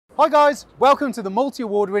Hi guys, welcome to the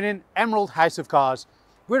multi-award winning Emerald House of Cars.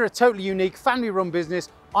 We're a totally unique family run business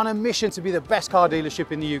on a mission to be the best car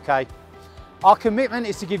dealership in the UK. Our commitment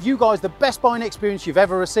is to give you guys the best buying experience you've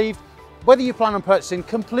ever received, whether you plan on purchasing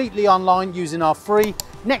completely online using our free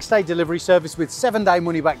next day delivery service with 7-day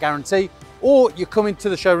money back guarantee, or you're coming to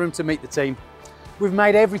the showroom to meet the team. We've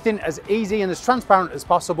made everything as easy and as transparent as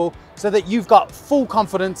possible so that you've got full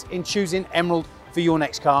confidence in choosing Emerald for your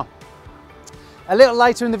next car. A little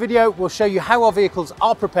later in the video, we'll show you how our vehicles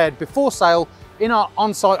are prepared before sale in our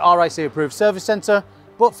on-site RAC approved service centre.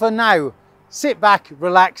 But for now, sit back,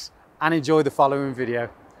 relax and enjoy the following video.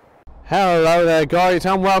 Hello there guys,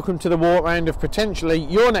 and welcome to the walk round of potentially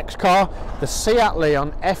your next car, the Seat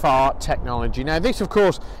Leon FR technology. Now this of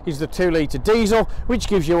course is the 2-litre diesel which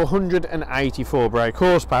gives you 184 brake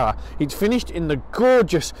horsepower. It's finished in the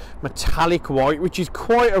gorgeous metallic white, which is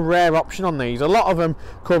quite a rare option on these. A lot of them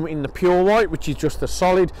come in the pure white, which is just the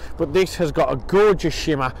solid, but this has got a gorgeous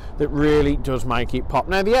shimmer that really does make it pop.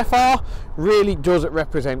 Now the FR really does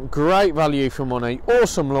represent great value for money,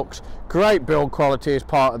 awesome looks, great build quality as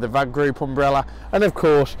part of the VAG Group umbrella, and of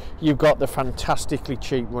course you've got the fantastically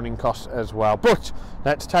cheap running costs as well. But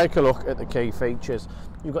let's take a look at the key features.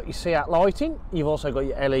 You've got your Seat lighting, you've also got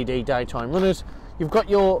your LED daytime runners, you've got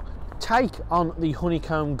your take on the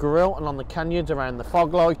honeycomb grille and on the canyons around the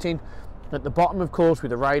fog lighting, at the bottom of course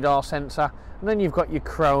with a radar sensor, and then you've got your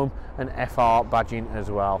chrome and FR badging as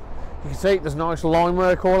well. You can see there's nice line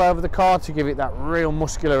work all over the car to give it that real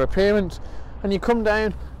muscular appearance. And you come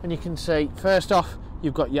down and you can see, first off,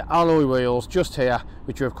 you've got your alloy wheels just here,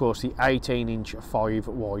 which are of course the 18-inch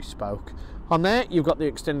 5Y spoke. On there you've got the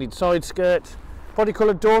extended side skirts, body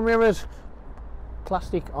coloured door mirrors,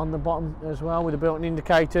 plastic on the bottom as well with the built-in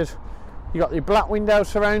indicators. You've got the black window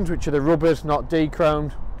surrounds, which are the rubbers, not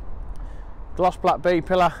de-chromed. Gloss black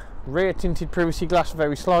B-pillar, rear tinted privacy glass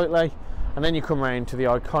very slightly. And then you come around to the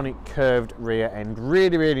iconic curved rear end,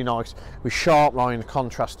 really nice, with sharp lines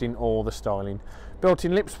contrasting all the styling.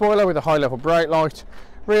 Built-in lip spoiler with a high level brake light,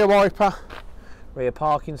 rear wiper, rear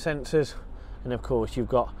parking sensors, and of course you've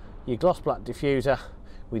got your gloss black diffuser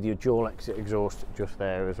with your dual exit exhaust just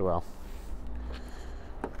there as well.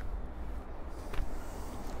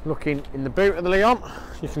 Looking in the boot of the Leon,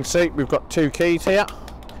 you can see we've got 2 keys here,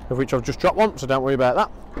 of which I've just dropped one, so don't worry about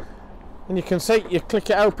that. And you can see you click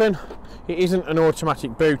it open. It isn't an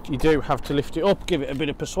automatic boot, you do have to lift it up, give it a bit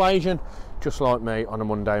of persuasion, just like me on a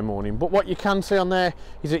Monday morning. But what you can see on there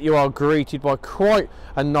is that you are greeted by quite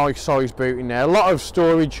a nice size boot in there. A lot of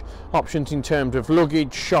storage options in terms of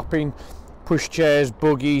luggage, shopping, push chairs,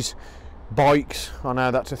 buggies, bikes. I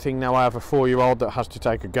know that's a thing now. I have a 4-year-old that has to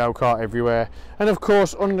take a go-kart everywhere. And of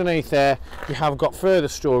course underneath there you have got further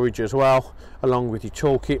storage as well, along with your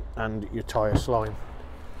toolkit and your tyre slime.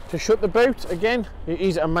 To shut the boot, again, it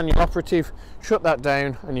is a manual operative. Shut that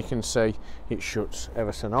down and you can see it shuts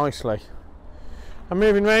ever so nicely. And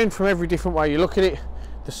moving around from every different way you look at it,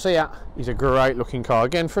 the Seat is a great looking car.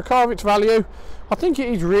 Again, for a car of its value, I think it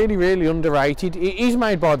is really underrated. It is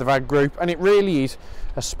made by the VAG Group and it really is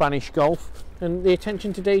a Spanish Golf. And the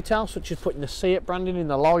attention to detail, such as putting the Seat branding in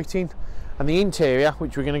the lighting and the interior,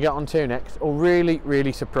 which we're going to get onto next, will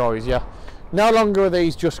really surprise you. No longer are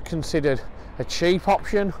these just considered a cheap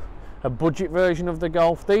option, a budget version of the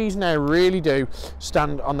Golf. These now really do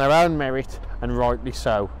stand on their own merit, and rightly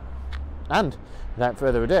so. And without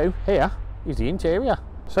further ado, here is the interior.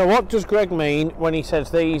 So what does Greg mean when he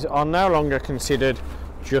says these are no longer considered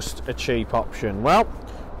just a cheap option? Well,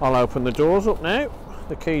 I'll open the doors up now.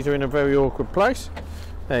 The keys are in a very awkward place.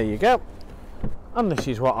 There you go. And this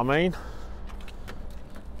is what I mean.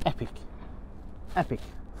 Epic.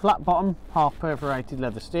 Flat bottom, half perforated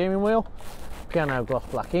leather steering wheel, piano gloss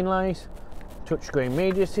black inlays, touchscreen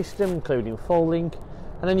media system including folding,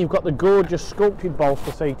 and then you've got the gorgeous sculpted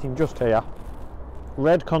bolster seating just here,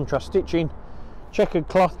 red contrast stitching, checkered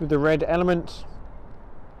cloth with the red elements.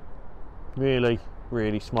 Really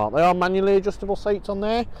smart. They are manually adjustable seats on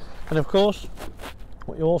there, and of course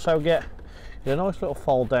what you also get is a nice little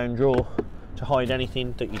fold down drawer to hide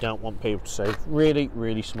anything that you don't want people to see.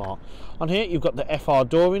 Really smart. On here you've got the FR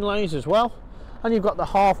door inlays as well, and you've got the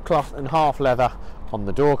half cloth and half leather on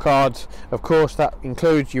the door cards. Of course that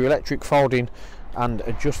includes your electric folding and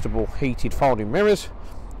adjustable heated folding mirrors,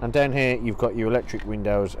 and down here you've got your electric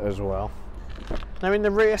windows as well. Now in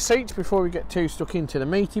the rear seats, before we get too stuck into the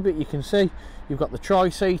meaty bit, you can see you've got the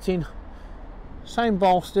tri-seating, same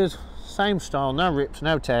bolsters, same style, no rips,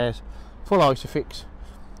 no tears, full isofix,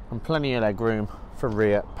 and plenty of leg room for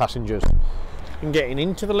rear passengers. And getting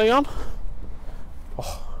into the Leon,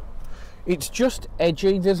 it's just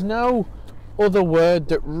edgy. There's no other word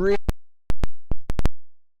that really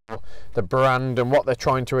the brand and what they're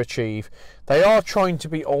trying to achieve. They are trying to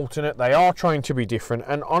be alternate, they are trying to be different,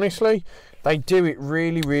 and honestly, they do it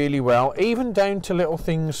really, really well, even down to little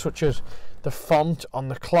things such as the font on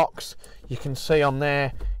the clocks. You can see on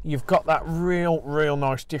there, you've got that real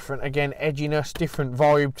nice different, again, edginess, different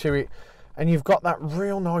vibe to it, and you've got that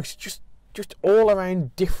real nice, just all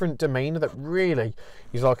around different demeanour that really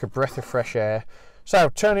is like a breath of fresh air. So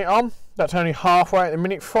turn it on, that's only halfway at the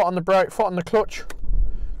minute, foot on the brake, foot on the clutch.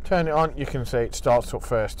 Turn it on, you can see it starts up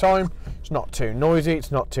first time. It's not too noisy,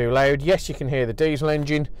 it's not too loud. Yes, you can hear the diesel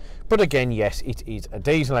engine, but again, yes, it is a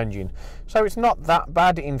diesel engine. So it's not that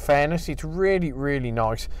bad in fairness, it's really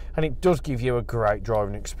nice, and it does give you a great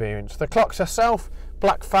driving experience. The clocks herself,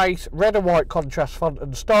 black face, red and white contrast font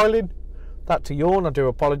and styling. That's a yawn, I do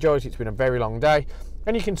apologise, it's been a very long day.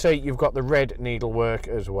 And you can see you've got the red needlework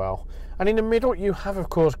as well. And in the middle you have of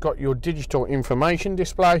course got your digital information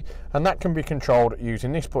display, and that can be controlled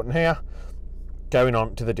using this button here, going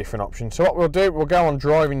on to the different options. So what we'll do, we'll go on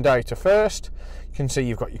driving data first. You can see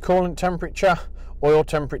you've got your coolant temperature, oil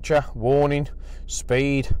temperature, warning,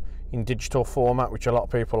 speed in digital format, which a lot of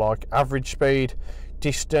people like, average speed,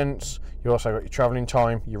 distance, you also got your travelling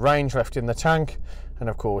time, your range left in the tank, and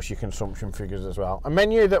of course your consumption figures as well. A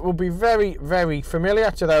menu that will be very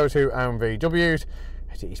familiar to those who own VWs.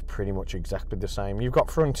 It is pretty much exactly the same. You've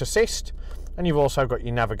got front assist, and you've also got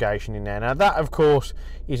your navigation in there. Now that of course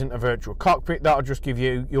isn't a virtual cockpit, that'll just give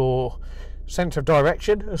you your sense of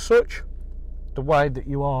direction as such, the way that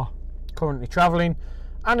you are currently travelling,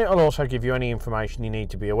 and it'll also give you any information you need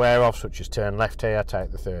to be aware of, such as turn left here,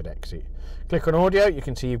 take the third exit. Click on audio, you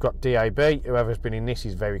can see you've got DAB. Whoever's been in this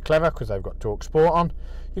is very clever because they've got Talk Sport on.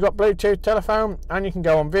 You've got Bluetooth telephone, and you can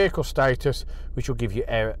go on vehicle status, which will give you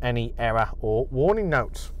any error or warning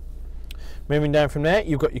notes. Moving down from there,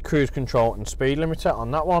 you've got your cruise control and speed limiter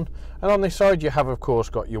on that one, and on this side you have of course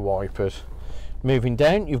got your wipers. Moving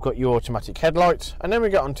down, you've got your automatic headlights, and then we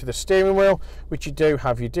get onto the steering wheel, which you do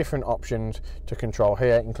have your different options to control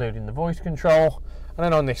here, including the voice control. And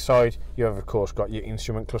then on this side, you have of course got your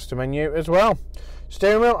instrument cluster menu as well.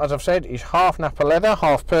 Steering wheel, as I've said, is half nappa leather,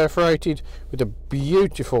 half perforated, with a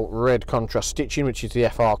beautiful red contrast stitching, which is the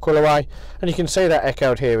FR colourway. And you can see that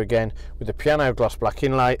echoed here again with the piano gloss black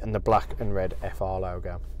inlay and the black and red FR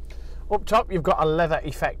logo. Up top, you've got a leather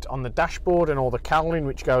effect on the dashboard and all the cowling,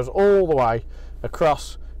 which goes all the way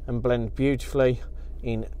across and blends beautifully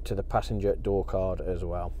into the passenger door card as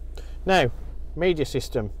well. Now, media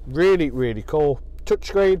system, really cool.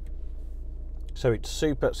 Touchscreen, so it's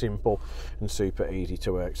super simple and super easy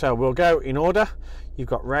to work. So we'll go in order. You've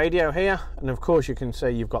got radio here, and of course you can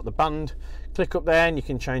see you've got the band. Click up there and you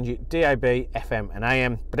can change it DAB, FM and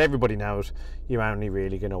AM, but everybody knows you're only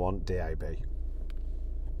really going to want DAB.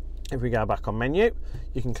 If we go back on menu,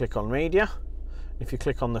 you can click on media. If you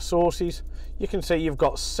click on the sources, you can see you've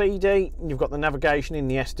got CD, you've got the navigation in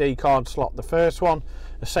the SD card slot, the first one,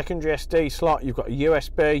 a secondary SD slot, you've got a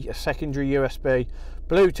USB, a secondary USB,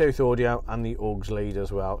 Bluetooth audio, and the aux lead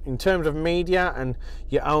as well. In terms of media and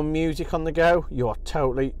your own music on the go, you are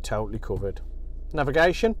totally covered.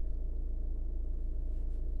 Navigation,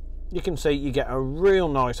 you can see you get a real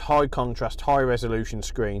nice high contrast, high resolution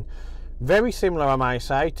screen. Very similar, I may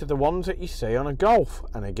say, to the ones that you see on a Golf.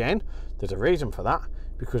 And again, there's a reason for that,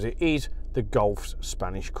 because it is the Golf's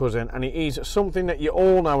Spanish cousin, and it is something that you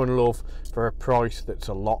all know and love for a price that's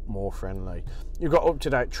a lot more friendly. You've got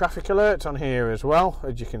up-to-date traffic alerts on here as well,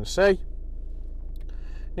 as you can see.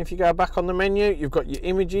 And if you go back on the menu, you've got your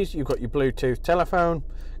images, you've got your Bluetooth telephone.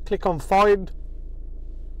 Click on Find,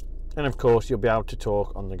 and of course you'll be able to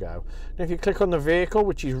talk on the go. Now if you click on the vehicle,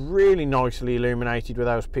 which is really nicely illuminated with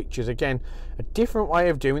those pictures, again a different way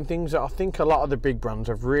of doing things that I think a lot of the big brands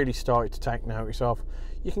have really started to take notice of.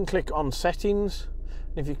 You can click on settings,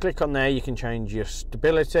 and if you click on there you can change your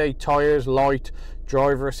stability, tyres, light,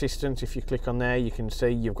 driver assistance. If you click on there you can see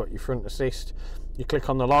you've got your front assist. You click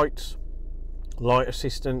on the lights, light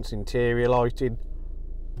assistance, interior lighting.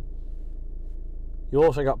 You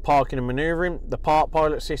also got parking and manoeuvring, the park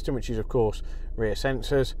pilot system, which is of course rear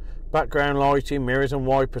sensors, background lighting, mirrors and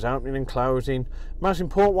wipers, opening and closing. Most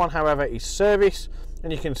important one, however, is service,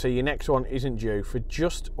 and you can see your next one isn't due for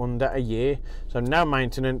just under a year, so no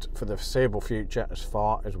maintenance for the foreseeable future as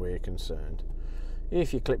far as we're concerned.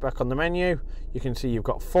 If you click back on the menu, you can see you've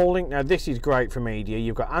got full link. Now this is great for media.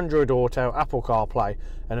 You've got Android Auto, Apple CarPlay,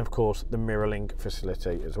 and of course the mirror link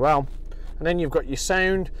facility as well. And then you've got your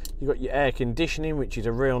sound, you've got your air conditioning, which is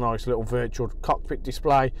a real nice little virtual cockpit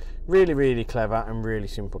display. Really clever and really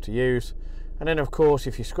simple to use. And then of course,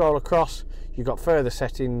 if you scroll across, you've got further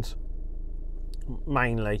settings,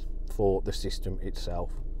 mainly for the system itself.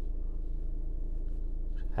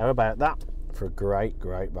 How about that for a great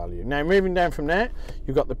value? Now moving down from there,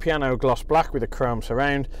 you've got the piano gloss black with a chrome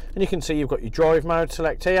surround, and you can see you've got your drive mode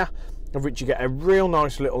select here, of which you get a real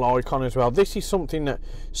nice little icon as well. This is something that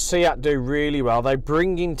Seat do really well. They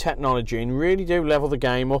bring in technology and really do level the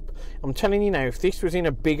game up. I'm telling you now, if this was in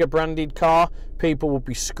a bigger branded car, people would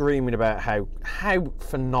be screaming about how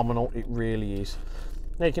phenomenal it really is.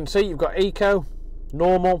 Now you can see you've got Eco,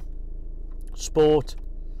 Normal, Sport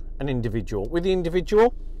and Individual. With the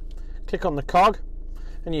Individual, click on the cog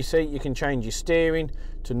and you see you can change your steering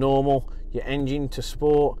to Normal, your engine to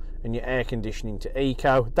Sport and your air conditioning to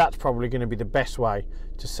Eco. That's probably going to be the best way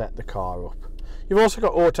to set the car up. You've also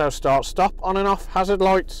got auto start stop on and off, hazard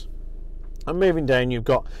lights, and moving down you've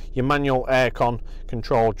got your manual aircon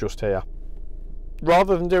control just here.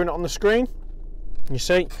 Rather than doing it on the screen, you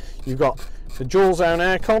see you've got the dual zone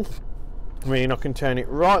aircon, meaning I can turn it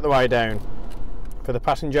right the way down for the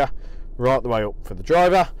passenger, right the way up for the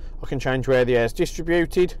driver. I can change where the air is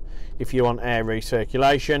distributed if you want air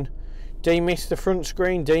recirculation. Demist the front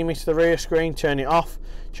screen, demist the rear screen, turn it off,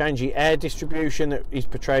 change the air distribution that is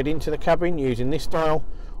portrayed into the cabin using this dial,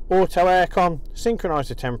 auto aircon, synchronise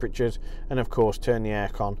the temperatures, and of course turn the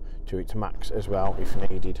aircon to its max as well if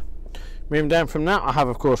needed. Moving down from that, I have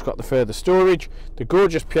of course got the further storage, the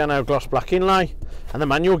gorgeous piano gloss black inlay, and the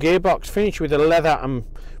manual gearbox finished with a leather and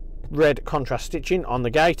red contrast stitching on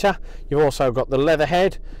the gaiter. You've also got the leather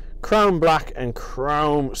head, chrome black and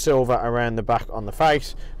chrome silver around the back on the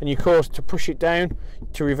face, and of course to push it down,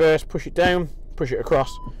 to reverse, push it down, push it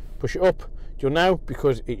across, push it up, you'll know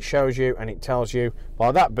because it shows you and it tells you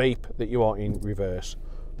by that beep that you are in reverse.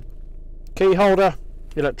 Key holder,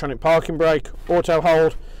 electronic parking brake, auto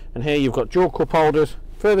hold, and here you've got dual cup holders,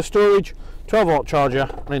 further storage, 12-volt charger,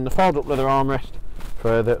 and in the fold up leather armrest,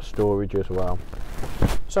 further storage as well.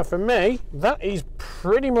 So for me, that is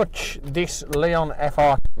pretty much this Leon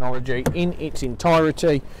FR technology in its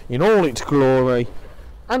entirety, in all its glory,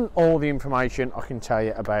 and all the information I can tell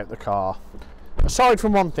you about the car. Aside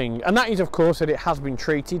from one thing, and that is of course that it has been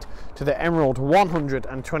treated to the Emerald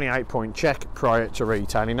 128 point check prior to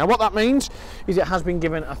retailing. Now what that means is it has been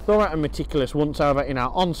given a thorough and meticulous once over in our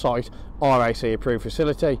on-site RAC approved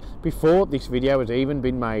facility before this video has even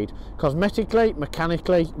been made. Cosmetically,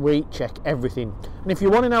 mechanically, we check everything. And if you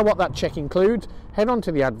want to know what that check includes, head on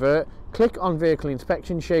to the advert, click on vehicle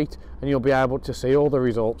inspection sheet, and you'll be able to see all the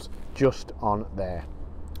results just on there.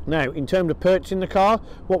 Now, in terms of purchasing the car,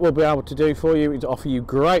 what we'll be able to do for you is offer you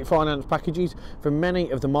great finance packages from many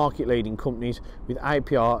of the market leading companies with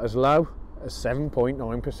APR as low as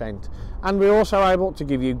 7.9%. And we're also able to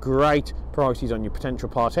give you great prices on your potential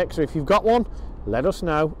Part X. So if you've got one, let us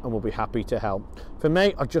know and we'll be happy to help. For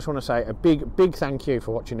me, I just want to say a big thank you for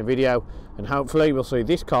watching the video, and hopefully we'll see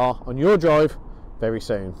this car on your drive very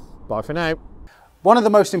soon. Bye for now. One of the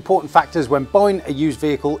most important factors when buying a used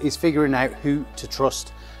vehicle is figuring out who to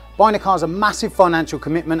trust. Buying a car is a massive financial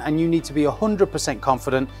commitment and you need to be 100%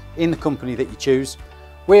 confident in the company that you choose.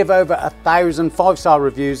 We have over 1,000 5-star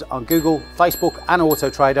reviews on Google, Facebook and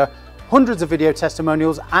Auto Trader, hundreds of video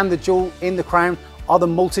testimonials, and the jewel in the crown are the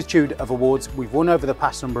multitude of awards we've won over the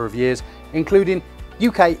past number of years, including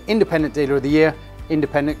UK Independent Dealer of the Year,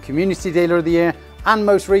 Independent Community Dealer of the Year, and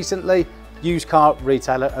most recently, Used Car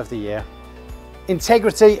Retailer of the Year.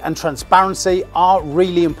 Integrity and transparency are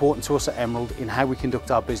really important to us at Emerald in how we conduct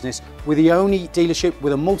our business. We're the only dealership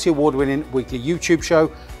with a multi-award winning weekly YouTube show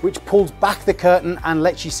which pulls back the curtain and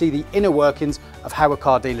lets you see the inner workings of how a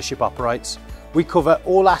car dealership operates. We cover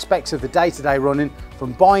all aspects of the day-to-day running,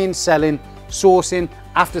 from buying, selling, sourcing,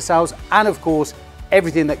 after sales, and of course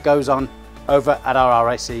everything that goes on over at our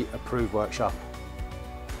RAC approved workshop.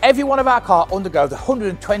 Every one of our cars undergoes a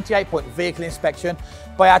 128-point vehicle inspection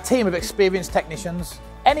by our team of experienced technicians.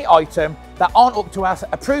 Any item that aren't up to our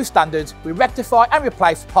approved standards, we rectify and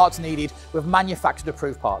replace parts needed with manufactured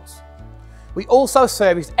approved parts. We also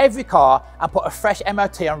service every car and put a fresh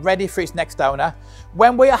MOT on ready for its next owner.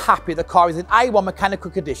 When we are happy the car is in A1 mechanical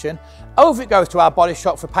condition, over it goes to our body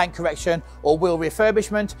shop for paint correction or wheel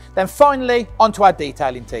refurbishment, then finally onto our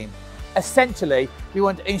detailing team. Essentially, we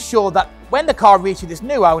want to ensure that when the car reaches its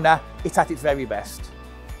new owner, it's at its very best.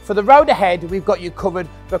 For the road ahead, we've got you covered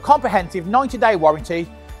for a comprehensive 90-day warranty,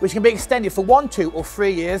 which can be extended for 1, 2 or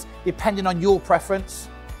 3 years, depending on your preference.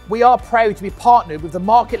 We are proud to be partnered with the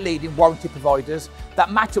market-leading warranty providers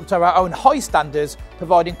that match up to our own high standards,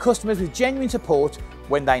 providing customers with genuine support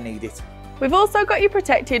when they need it. We've also got you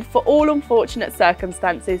protected for all unfortunate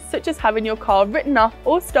circumstances, such as having your car written off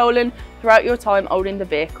or stolen throughout your time owning the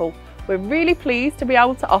vehicle. We're really pleased to be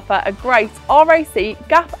able to offer a great RAC,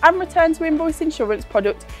 gap and return to invoice insurance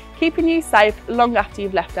product, keeping you safe long after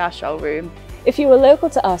you've left our showroom. If you are local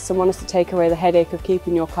to us and want us to take away the headache of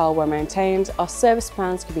keeping your car well maintained, our service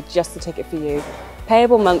plans could be just the ticket for you.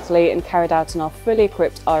 Payable monthly and carried out in our fully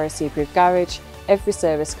equipped RAC approved garage, every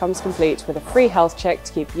service comes complete with a free health check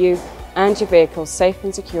to keep you and your vehicle safe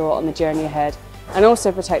and secure on the journey ahead, and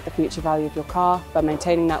also protect the future value of your car by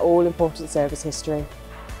maintaining that all-important service history.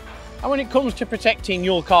 And when it comes to protecting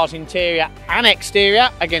your car's interior and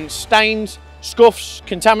exterior against stains, scuffs,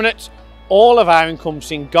 contaminants, all of our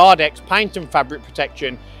encompassing Guardex paint and fabric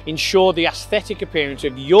protection ensure the aesthetic appearance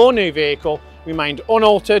of your new vehicle remained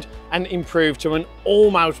unaltered and improved to an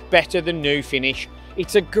almost better than new finish.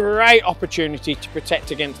 It's a great opportunity to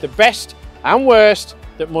protect against the best and worst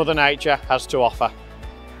that Mother Nature has to offer.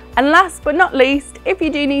 And last but not least, if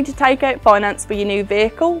you do need to take out finance for your new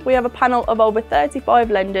vehicle, we have a panel of over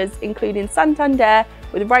 35 lenders, including Santander,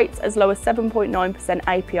 with rates as low as 7.9%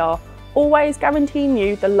 APR, always guaranteeing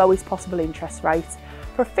you the lowest possible interest rate.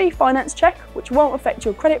 For a free finance check, which won't affect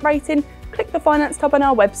your credit rating, click the finance tab on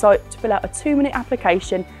our website to fill out a 2-minute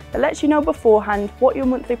application that lets you know beforehand what your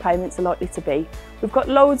monthly payments are likely to be. We've got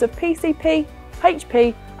loads of PCP,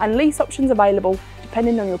 HP and lease options available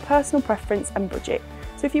depending on your personal preference and budget.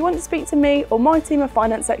 So if you want to speak to me or my team of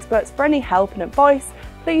finance experts for any help and advice,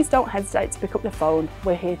 please don't hesitate to pick up the phone.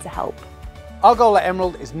 We're here to help. Our goal at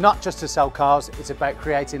Emerald is not just to sell cars, it's about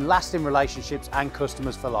creating lasting relationships and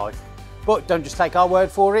customers for life. But don't just take our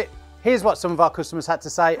word for it. Here's what some of our customers had to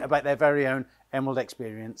say about their very own Emerald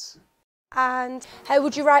experience. And how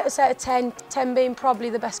would you rate us out of 10? 10 being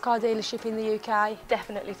probably the best car dealership in the UK.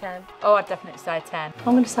 Definitely 10. Oh, I'd definitely say 10.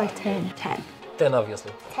 I'm going to say 10. 10. 10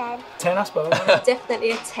 obviously. 10. 10 I suppose.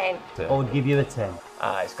 Definitely a 10. I would give you a 10.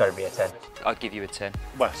 It's got to be a 10. I'd give you a 10.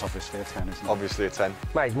 Well, it's obviously a 10, isn't it? Obviously a 10.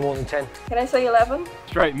 Mate, more than 10. Can I say 11?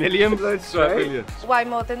 Straight million. Straight million. Way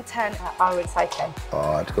more than 10. I would say 10.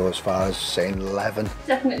 Oh, I'd go as far as saying 11.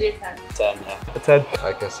 Definitely a 10. 10, yeah. A 10.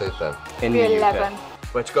 I can say 10. In the 11.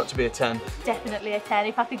 Well, it's got to be a 10. Definitely a 10.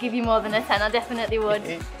 If I could give you more than a 10, I definitely would.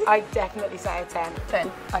 I'd definitely say a 10.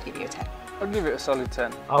 10. I'd give you a 10. I'd give it a solid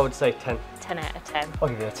 10. I would say 10. 10 out of 10. I'll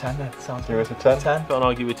give you a 10 then. Sounds good. Give it a 10. 10. And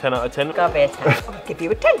I'll give you a 10 out of 10. Gotta be a 10. I'd give you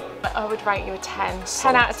a 10. I would rate you a 10.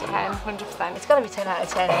 10 out of 10, 100%. It's gotta be 10 out of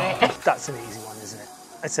 10, isn't it? That's an easy one, isn't it?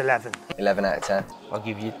 It's 11. 11 out of 10. I'll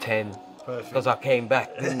give you 10. Because I came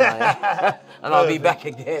back, didn't I? And I'll be back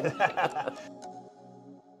again.